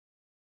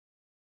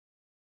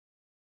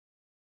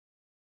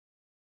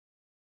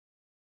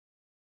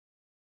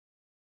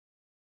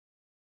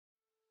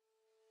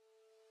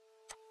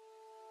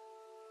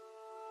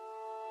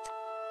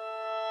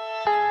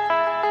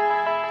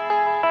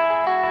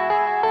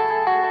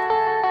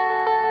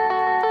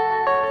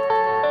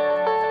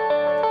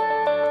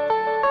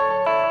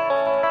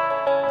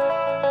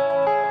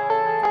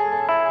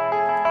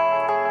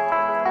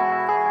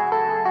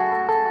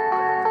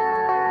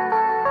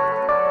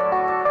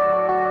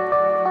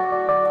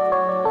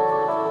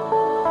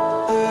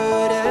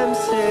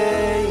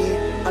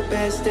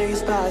best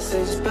days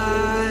passes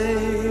by,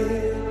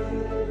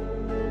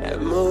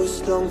 and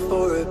most long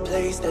for a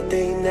place that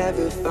they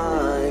never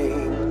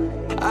find.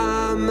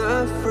 I'm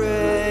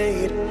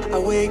afraid I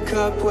wake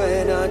up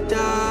when I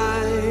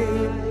die,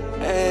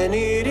 and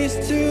it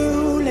is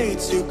too late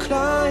to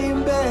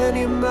climb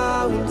any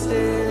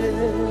mountain.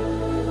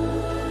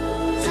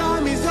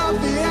 Time is of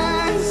the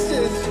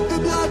essence, the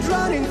blood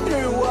running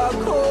through our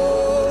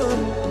core.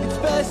 It's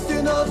best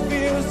to not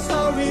feel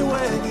sorry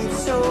when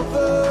it's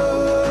over.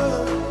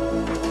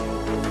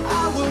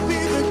 I will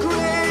be the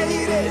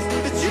greatest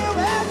that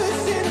you've ever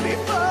seen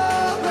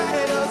before,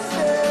 and I'll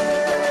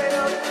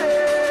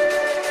stay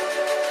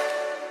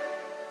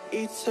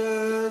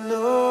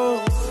eternal.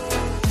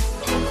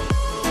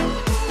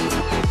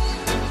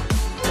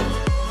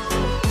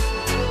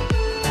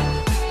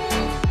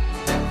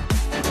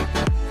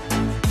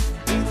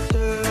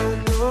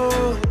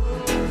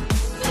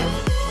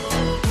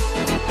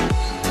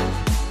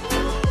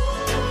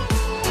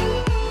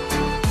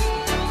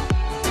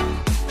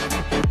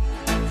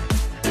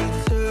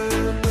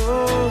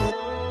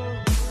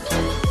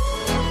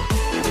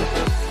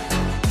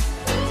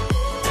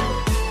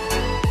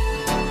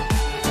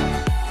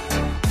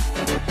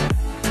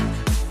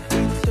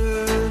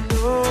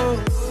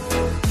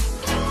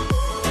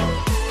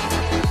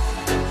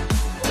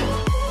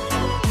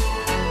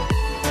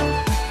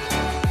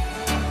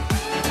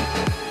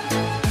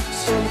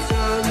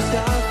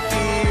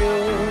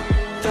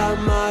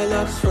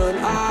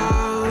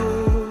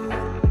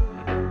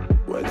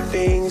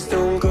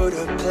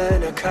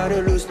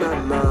 Kinda lose my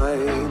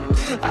mind.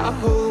 I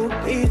hope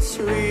it's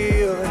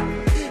real,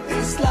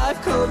 this life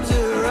comes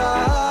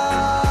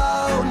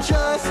around.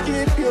 Just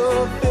keep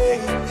your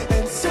faith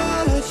and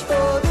search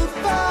for the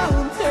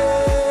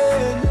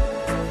fountain.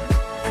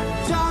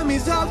 Time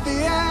is of the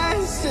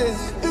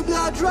essence, the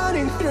blood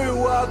running through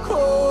our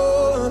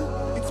core.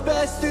 It's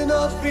best to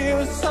not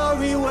feel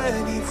sorry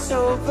when it's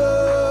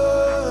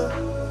over.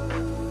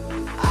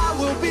 I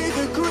will be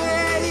the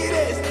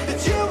greatest that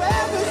you've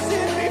ever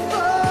seen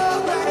before.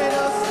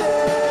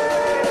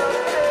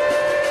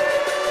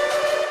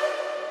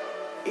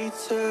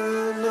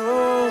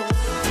 Eternal.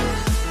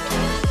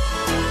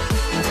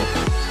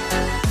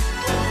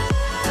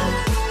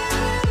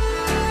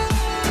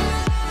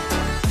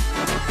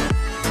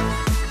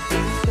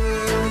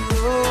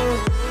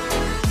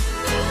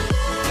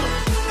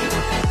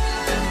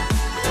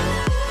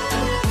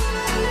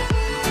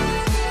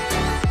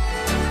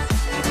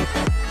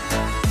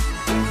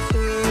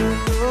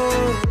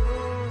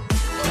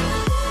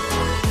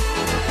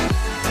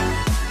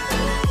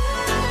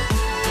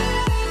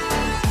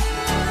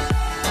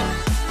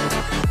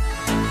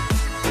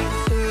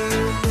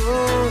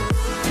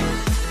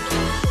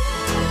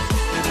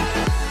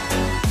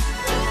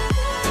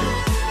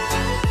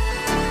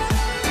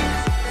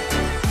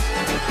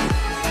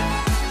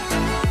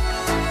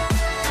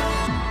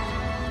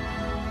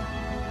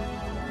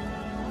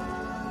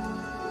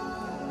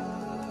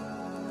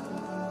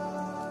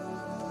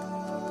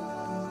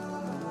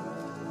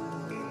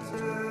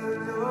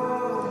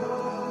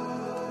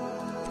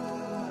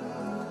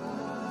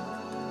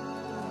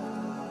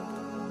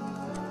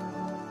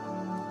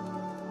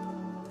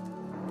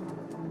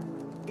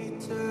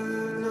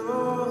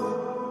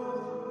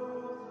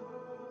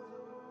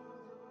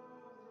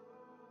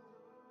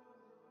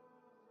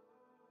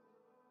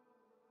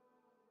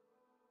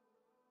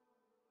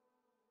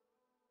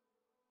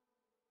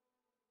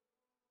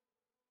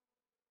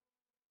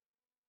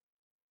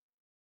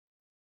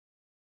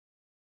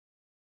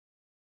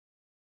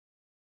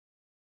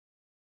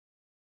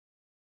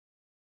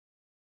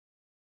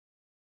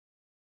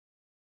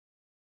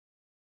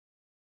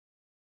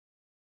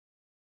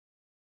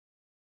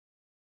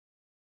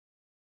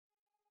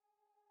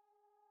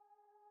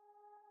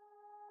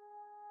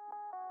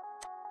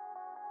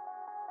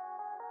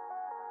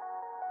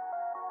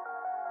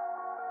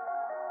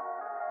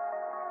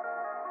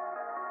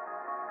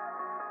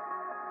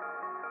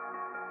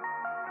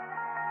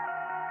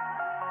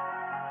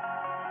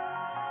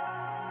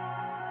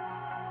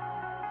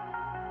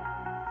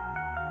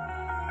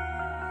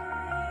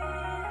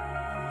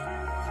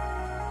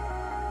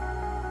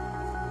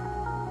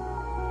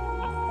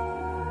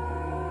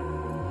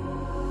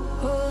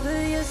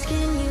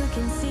 Skin, you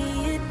can see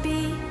it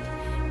beat,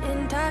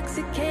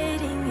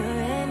 intoxicating your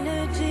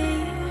energy.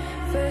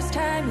 First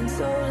time in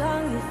so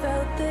long you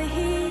felt the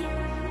heat,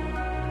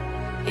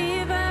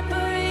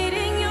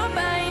 evaporating your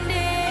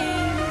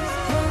bindings.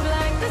 Move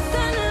like the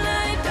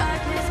sunlight,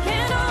 darkness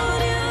can't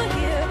hold you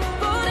here.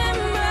 Bold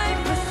and bright,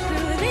 push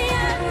through the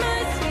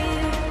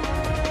atmosphere.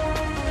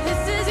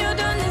 This is your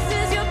dawn, this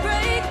is your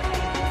break.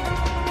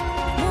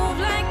 Move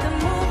like the,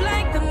 move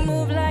like the,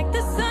 move like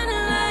the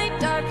sunlight,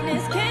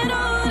 darkness can't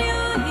hold you.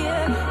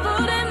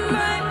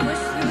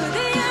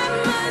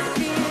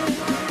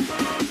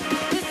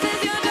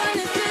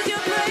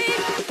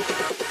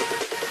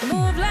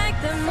 More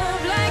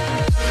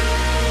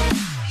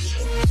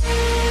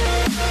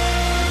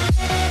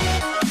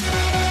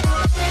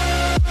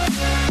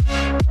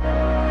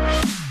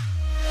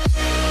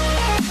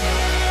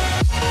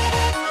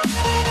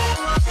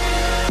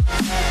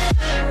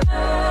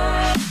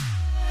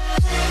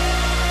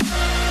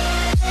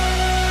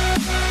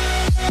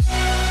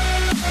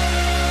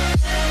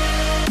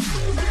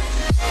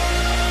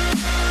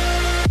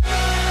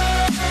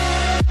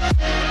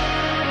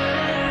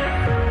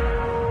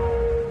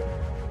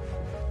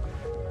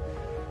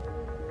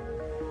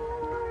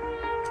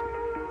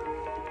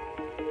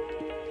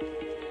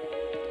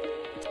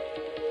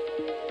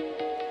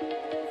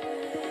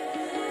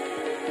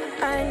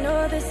I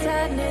know the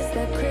sadness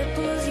that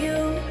cripples you.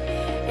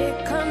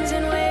 It comes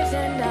in waves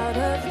and out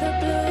of the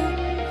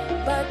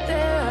blue. But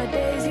there are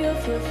days you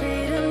feel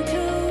freedom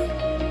too.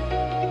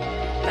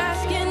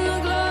 Bask in the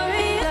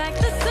glory like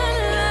the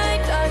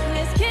sunlight.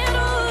 Darkness can't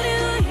hold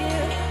you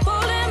here.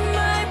 Bold and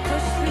bright,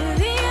 push through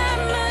the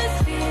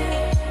atmosphere.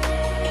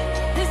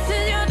 This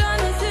is your dawn,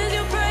 this is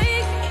your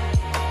break.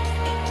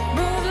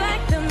 Move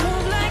like the,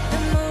 move like the,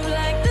 move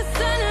like the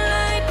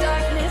sunlight.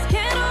 Darkness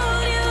can't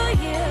hold you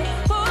here.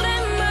 Bold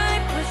and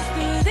bright, push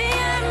through the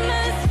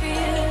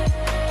atmosphere.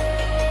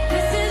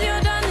 This is your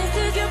dawn, this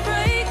is your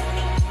break.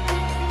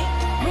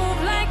 Move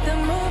like the,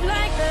 move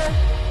like the,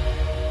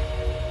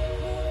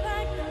 move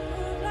like the,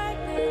 move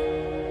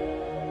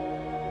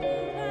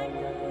like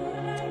the, move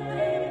like the.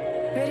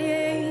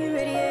 Radiate,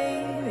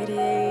 radiate,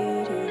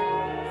 radiate.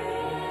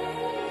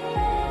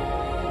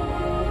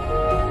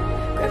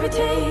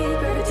 Gravitate,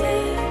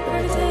 gravitate,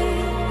 gravitate.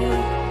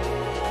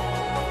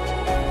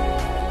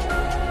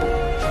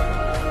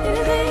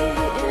 Innovate,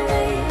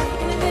 innovate,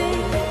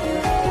 innovate.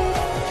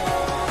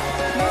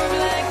 Move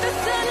like the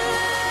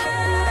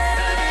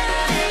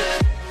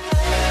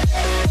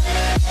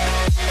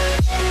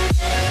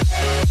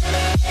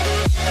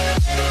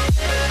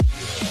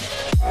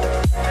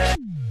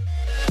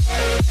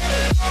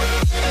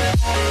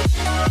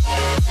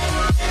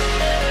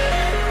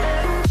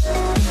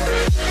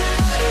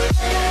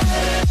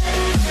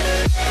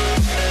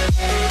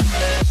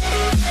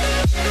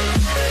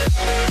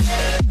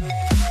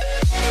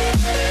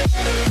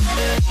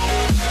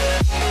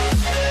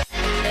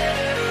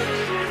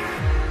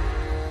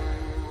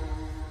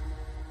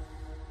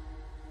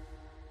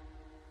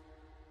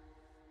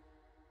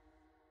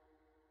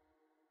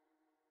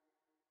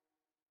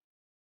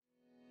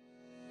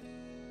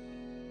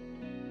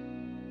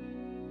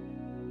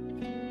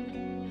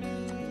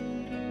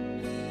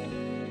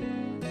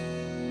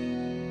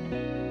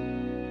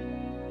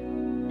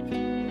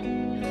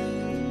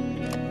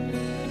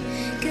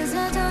Cause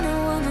I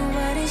don't want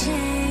nobody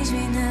change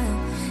me now.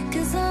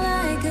 Cause I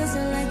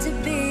like to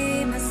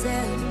be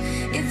myself.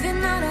 If you're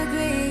not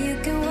agree, you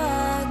can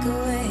walk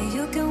away.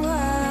 You can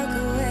walk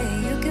away,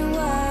 you can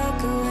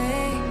walk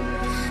away.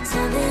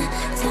 Something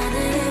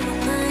in my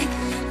mind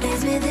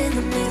makes me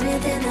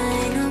think I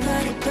ain't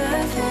nobody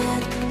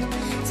perfect.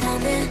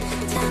 Something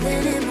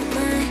in my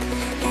mind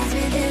makes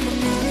me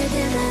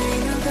think I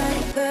ain't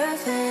nobody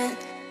perfect.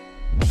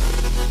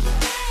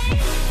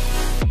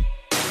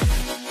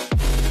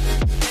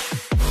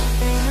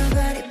 Ain't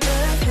nobody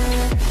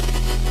perfect.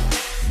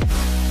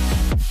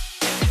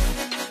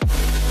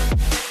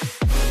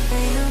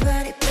 Ain't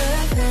nobody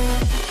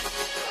perfect.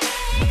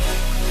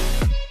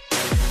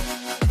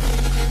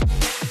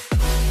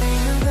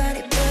 Ain't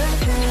nobody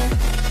perfect.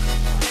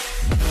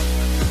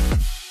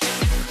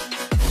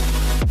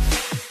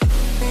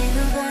 Ain't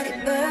nobody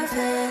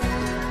perfect.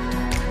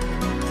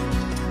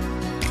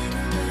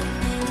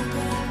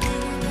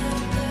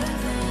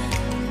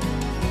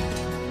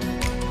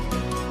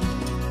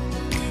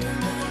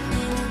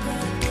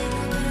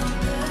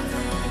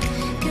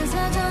 Cause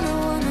I don't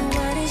want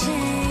nobody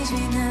change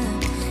me now.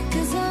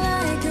 Cause I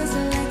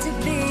like to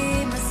be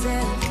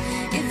myself.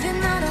 If you're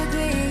not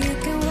agree, you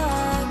can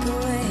walk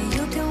away.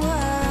 You can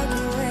walk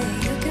away,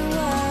 you can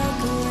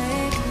walk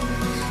away.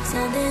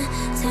 Something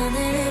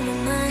in my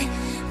mind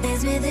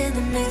makes me think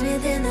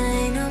I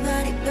ain't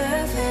nobody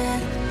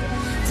perfect.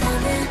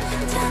 Something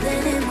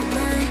in my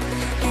mind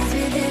makes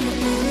me think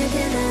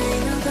I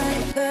ain't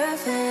nobody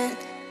perfect.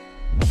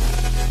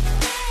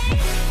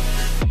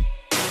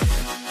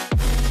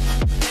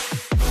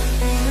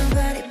 Ain't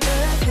nobody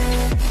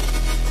perfect.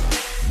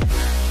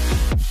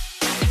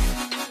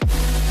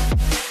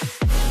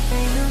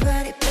 Ain't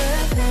nobody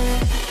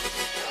perfect.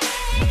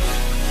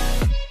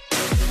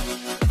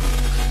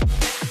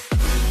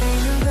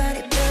 Ain't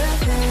nobody perfect. Ain't nobody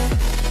perfect.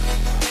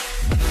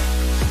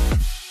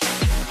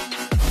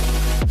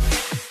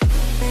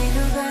 Ain't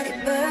nobody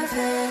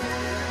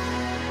perfect.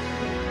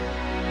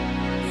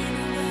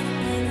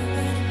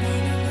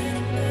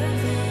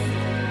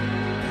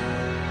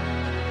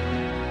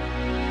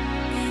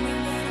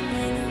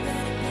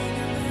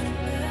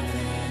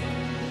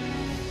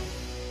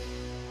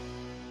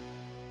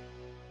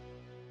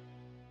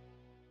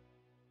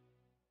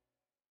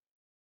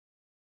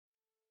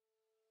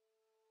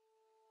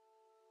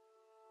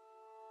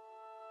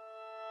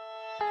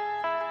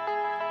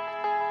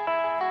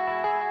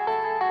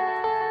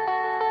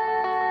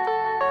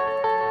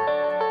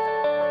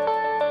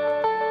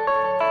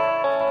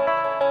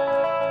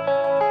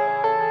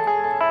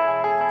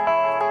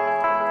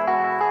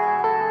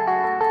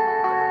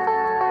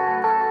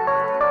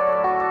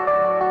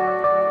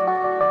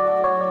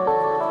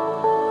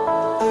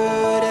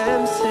 Heard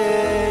them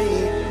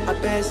say our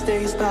best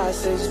days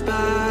pass us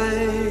by,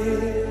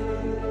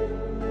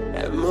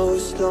 and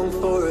most long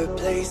for a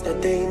place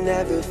that they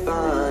never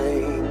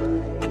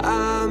find.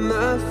 I'm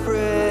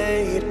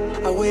afraid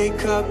I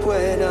wake up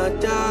when I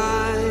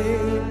die,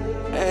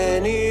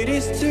 and it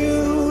is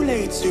too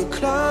late to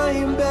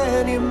climb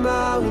any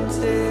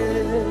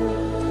mountain.